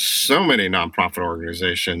I look at so many nonprofit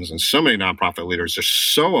organizations and so many nonprofit leaders, they're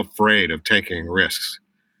so afraid of taking risks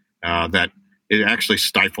that it actually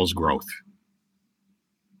stifles growth.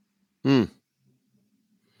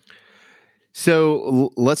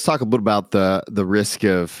 So let's talk a little about the risk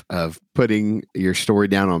of putting your story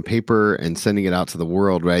down on paper and sending it out to the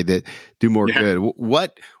world, right? That Do More Good.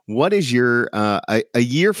 What is your a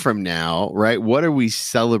year from now, right? What are we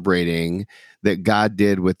celebrating that God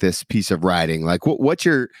did with this piece of writing? Like, what's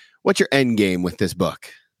your end game with this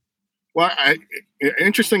book? Well,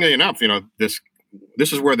 interestingly enough, this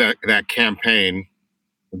is where that campaign,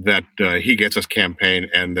 that He Gets Us campaign,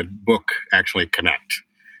 and the book actually connect.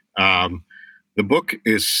 The book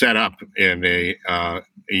is set up in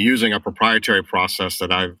using a proprietary process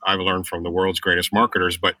that I've learned from the world's greatest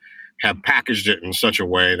marketers, but have packaged it in such a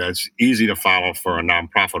way that's easy to follow for a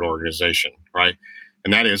nonprofit organization, right?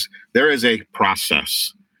 And that is, there is a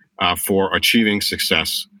process for achieving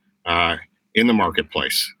success in the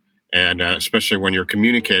marketplace, and especially when you're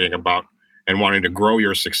communicating about and wanting to grow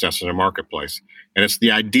your success in a marketplace. And it's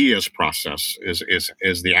the IDEAS process is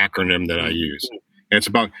the acronym that I use. And it's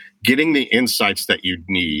about getting the insights that you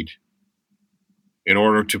need in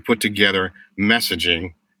order to put together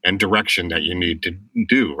messaging and direction that you need to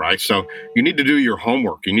do, right? So you need to do your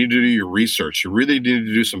homework. You need to do your research. You really need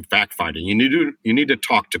to do some fact finding. You need to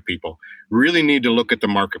talk to people. Really need to look at the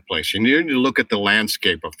marketplace. You need to look at the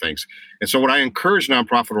landscape of things. And so what I encourage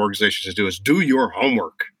nonprofit organizations to do is do your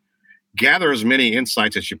homework. Gather as many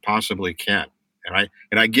insights as you possibly can.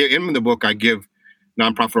 And I give in the book, I give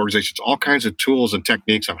nonprofit organizations all kinds of tools and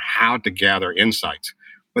techniques on how to gather insights.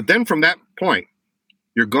 But then from that point,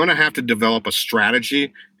 you're going to have to develop a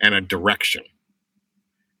strategy and a direction.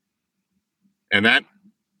 And that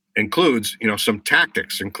includes, some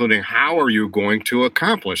tactics, including how are you going to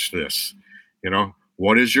accomplish this?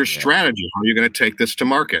 What is your strategy? How are you going to take this to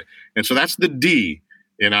market? And so that's the D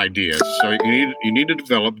in ideas. So you need to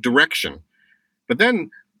develop direction. But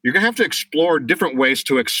then you're going to have to explore different ways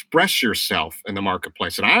to express yourself in the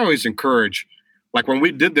marketplace. And I always encourage, like when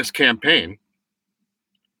we did this campaign,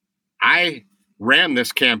 I ran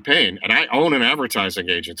this campaign and I own an advertising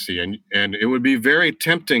agency, and it would be very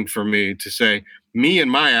tempting for me to say, me and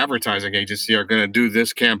my advertising agency are going to do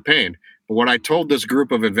this campaign. But what I told this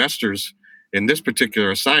group of investors in this particular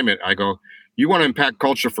assignment, I go, you want to impact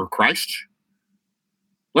culture for Christ?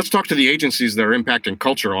 Let's talk to the agencies that are impacting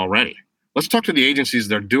culture already. Let's talk to the agencies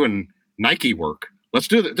that are doing Nike work. Let's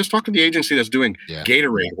talk to the agency that's doing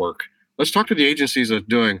Gatorade work. Let's talk to the agencies that are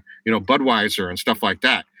doing, Budweiser and stuff like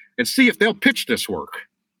that, and see if they'll pitch this work.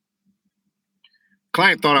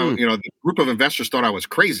 Client thought the group of investors thought I was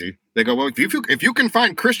crazy. They go, well, if you can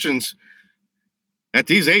find Christians at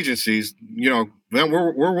these agencies, then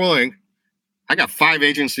we're willing. I got 5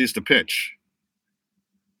 agencies to pitch.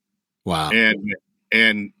 Wow.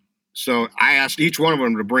 And so I asked each one of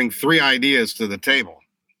them to bring 3 ideas to the table.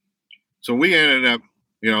 So we ended up,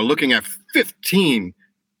 looking at 15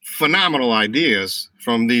 phenomenal ideas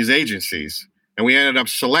from these agencies. And we ended up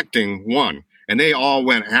selecting one. And they all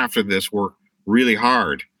went after this work really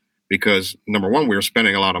hard because, number one, we were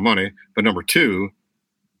spending a lot of money. But number 2,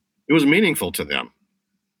 it was meaningful to them.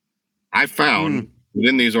 I found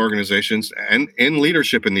within these organizations and in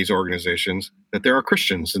leadership in these organizations that there are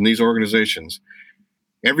Christians in these organizations.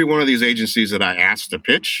 Every one of these agencies that I asked to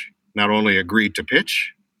pitch not only agreed to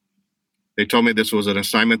pitch, they told me this was an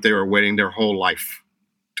assignment they were waiting their whole life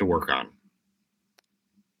to work on.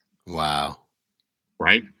 Wow.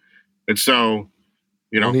 Right? And so,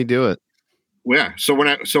 How do you do it? Yeah. So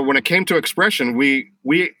when it came to expression, we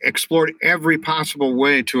explored every possible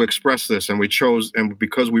way to express this, and we chose, and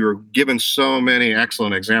because we were given so many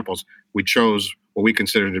excellent examples, we chose what we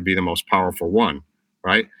considered to be the most powerful one,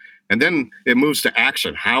 right? And then it moves to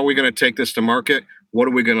action. How are we going to take this to market? What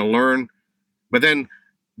are we going to learn? But then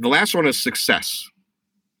the last one is success.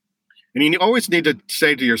 And you always need to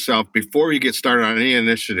say to yourself before you get started on any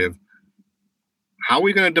initiative, how are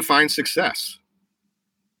we going to define success?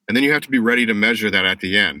 And then you have to be ready to measure that at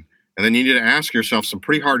the end. And then you need to ask yourself some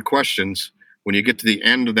pretty hard questions when you get to the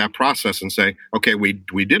end of that process and say, okay, we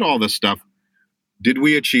did all this stuff. Did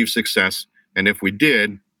we achieve success? And if we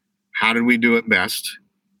did, how did we do it best?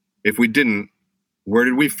 If we didn't, where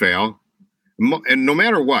did we fail? And no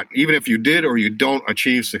matter what, even if you did or you don't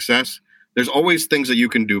achieve success, there's always things that you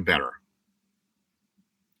can do better.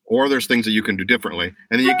 Or there's things that you can do differently.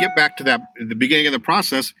 And then you get back to that at the beginning of the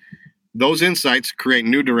process. Those insights create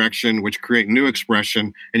new direction, which create new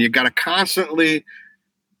expression. And you've got to constantly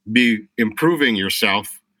be improving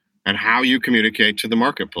yourself and how you communicate to the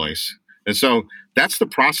marketplace. And so that's the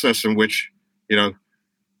process in which,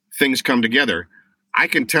 things come together. I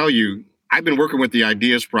can tell you, I've been working with the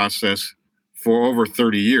ideas process for over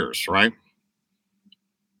 30 years, right?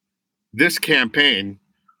 This campaign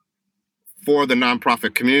for the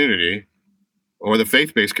nonprofit community or the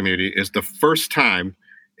faith-based community is the first time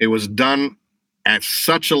it was done at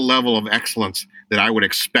such a level of excellence that I would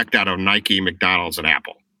expect out of Nike, McDonald's, and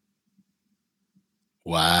Apple.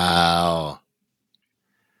 Wow.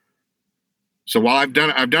 So while I've done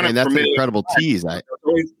it. That's an incredible tease.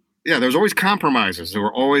 There's always compromises. There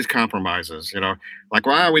were always compromises. Like,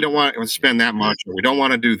 well, we don't want to spend that much, or we don't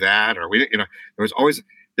want to do that, or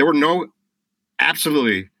there were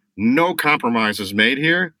absolutely no compromises made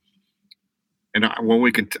here. And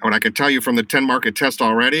what I can tell you from the 10 market test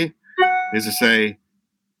already is to say,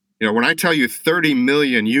 when I tell you 30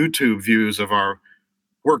 million YouTube views of our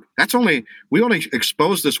work, we only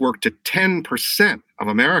expose this work to 10% of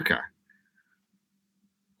America.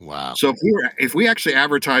 Wow. So if we actually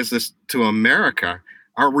advertise this to America,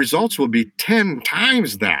 our results will be 10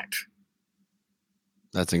 times that.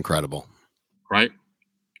 That's incredible. Right?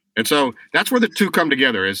 And so that's where the two come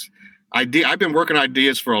together is I've been working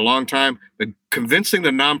ideas for a long time, but convincing the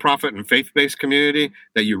nonprofit and faith-based community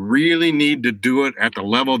that you really need to do it at the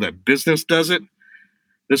level that business does it,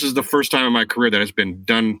 this is the first time in my career that it's been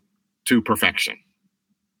done to perfection.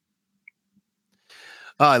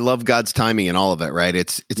 Oh, I love God's timing in all of it, right?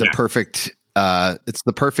 It's a perfect it's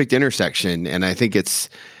the perfect intersection, and I think it's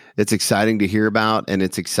exciting to hear about, and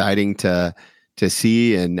it's exciting to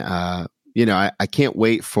see, and I can't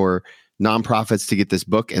wait for nonprofits to get this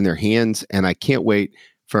book in their hands, and I can't wait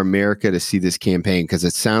for America to see this campaign, because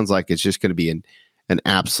it sounds like it's just going to be an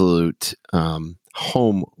absolute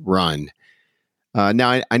home run.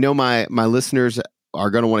 Now, I know my listeners are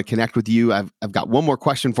going to want to connect with you. I've got one more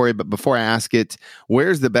question for you, but before I ask it,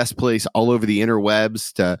 where's the best place all over the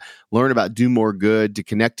interwebs to learn about Do More Good, to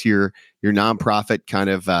connect to your nonprofit kind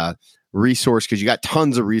of resource? Because you got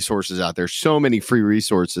tons of resources out there, so many free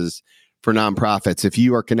resources for nonprofits. If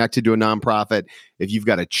you are connected to a nonprofit, if you've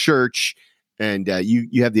got a church, and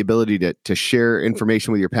you have the ability to share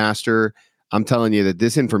information with your pastor, I'm telling you that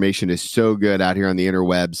this information is so good out here on the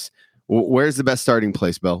interwebs. Where's the best starting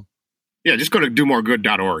place, Bill? Yeah, just go to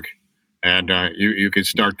domoregood.org, and you can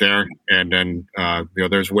start there. And then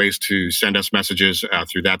there's ways to send us messages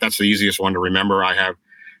through that. That's the easiest one to remember. I have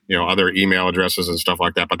other email addresses and stuff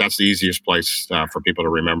like that, but that's the easiest place for people to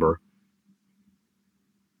remember.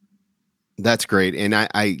 That's great. And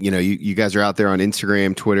you guys are out there on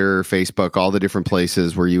Instagram, Twitter, Facebook, all the different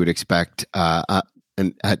places where you would expect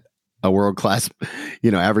a world-class,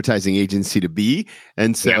 advertising agency to be.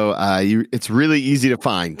 And so it's really easy to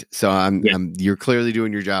find. So you're clearly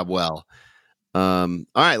doing your job well. All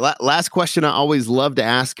right. Last question I always love to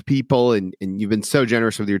ask people, and you've been so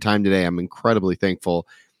generous with your time today. I'm incredibly thankful.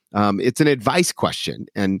 It's an advice question.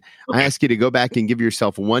 And I ask you to go back and give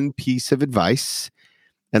yourself one piece of advice.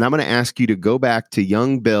 And I'm going to ask you to go back to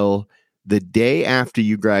young Bill the day after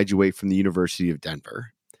you graduate from the University of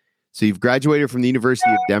Denver. So you've graduated from the University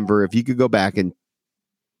of Denver. If you could go back and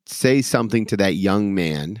say something to that young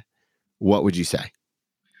man, what would you say?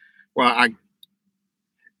 Well,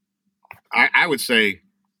 I would say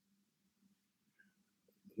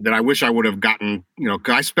that I wish I would have gotten,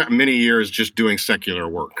 'cause I spent many years just doing secular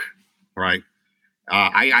work, right?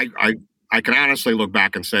 I can honestly look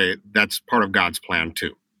back and say that's part of God's plan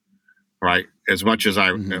too, right? As much as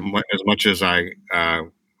I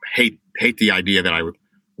hate the idea that I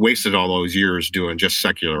wasted all those years doing just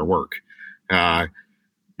secular work. But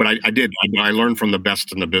I did. I learned from the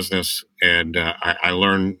best in the business, and I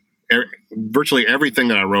learned virtually everything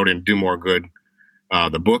that I wrote in Do More Good,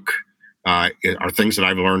 the book, are things that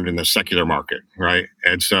I've learned in the secular market, right?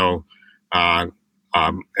 And so I've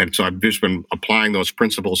just been applying those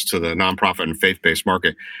principles to the nonprofit and faith-based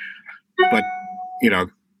market. But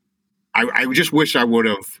I just wish I would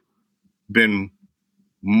have been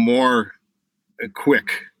more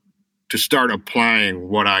quick to start applying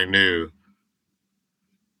what I knew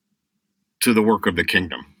to the work of the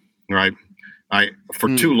kingdom, right?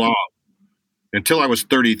 For too long, until I was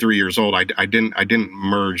 33 years old, I didn't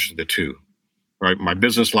merge the two, right? My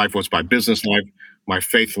business life was my business life. My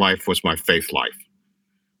faith life was my faith life.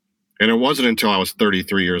 And it wasn't until I was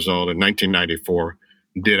 33 years old in 1994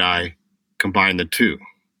 did I combine the two.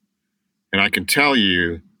 And I can tell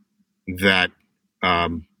you that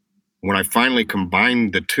when I finally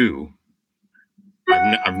combined the two,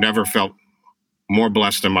 I've never felt more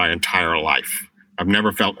blessed in my entire life. I've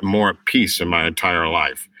never felt more at peace in my entire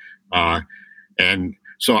life. And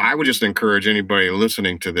so I would just encourage anybody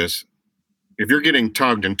listening to this, if you're getting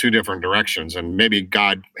tugged in two different directions, and maybe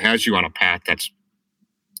God has you on a path that's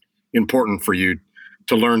important for you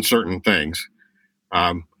to learn certain things,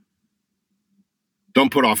 don't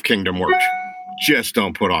put off kingdom work. Just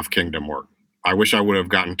don't put off kingdom work. I wish I would have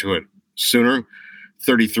gotten to it sooner.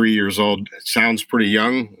 33 years old sounds pretty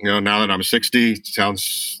young. Now that I'm 60, it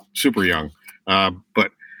sounds super young.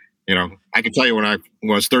 But I can tell you when I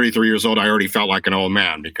was 33 years old, I already felt like an old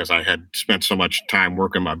man because I had spent so much time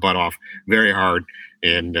working my butt off very hard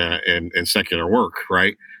in secular work,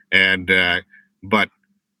 right? And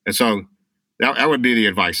so that would be the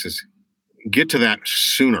advice: is get to that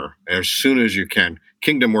sooner, as soon as you can.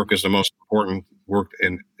 Kingdom work is the most important work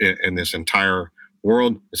in this entire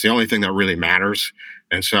world. It's the only thing that really matters.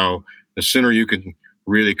 And so the sooner you can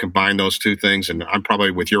really combine those two things, and I'm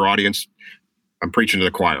probably with your audience, I'm preaching to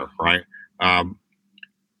the choir, right?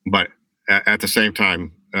 But at the same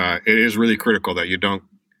time, it is really critical that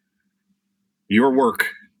your work,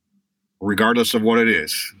 regardless of what it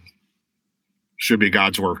is, should be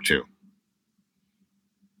God's work too.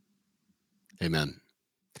 Amen.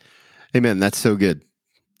 Amen. That's so good.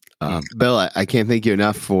 Bill, I can't thank you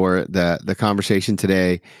enough for the conversation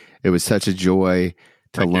today. It was such a joy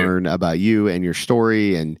to learn about you and your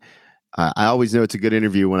story. And I always know it's a good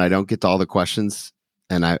interview when I don't get to all the questions.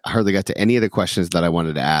 And I hardly got to any of the questions that I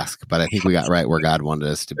wanted to ask, but I think we got right where God wanted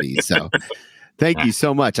us to be. So thank you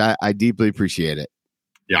so much. I deeply appreciate it.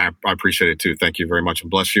 Yeah, I appreciate it too. Thank you very much,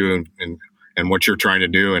 and bless you and what you're trying to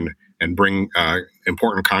do and bring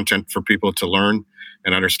important content for people to learn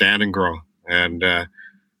and understand and grow. And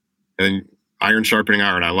iron sharpening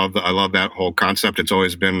iron. I love that whole concept. It's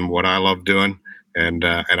always been what I love doing, and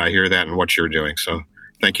I hear that in what you're doing. So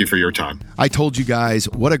thank you for your time. I told you guys,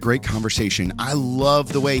 what a great conversation. I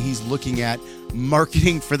love the way he's looking at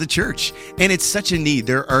marketing for the church. And it's such a need.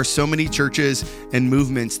 There are so many churches and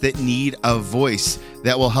movements that need a voice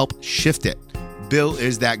that will help shift it. Bill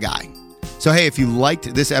is that guy. So, hey, if you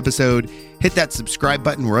liked this episode, hit that subscribe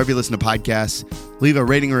button wherever you listen to podcasts, leave a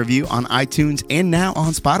rating and review on iTunes and now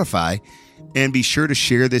on Spotify, and be sure to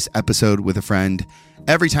share this episode with a friend.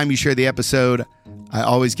 Every time you share the episode, I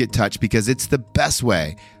always get touched because it's the best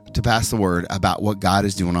way to pass the word about what God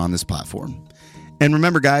is doing on this platform. And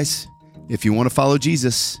remember, guys, if you want to follow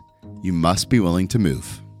Jesus, you must be willing to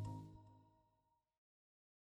move.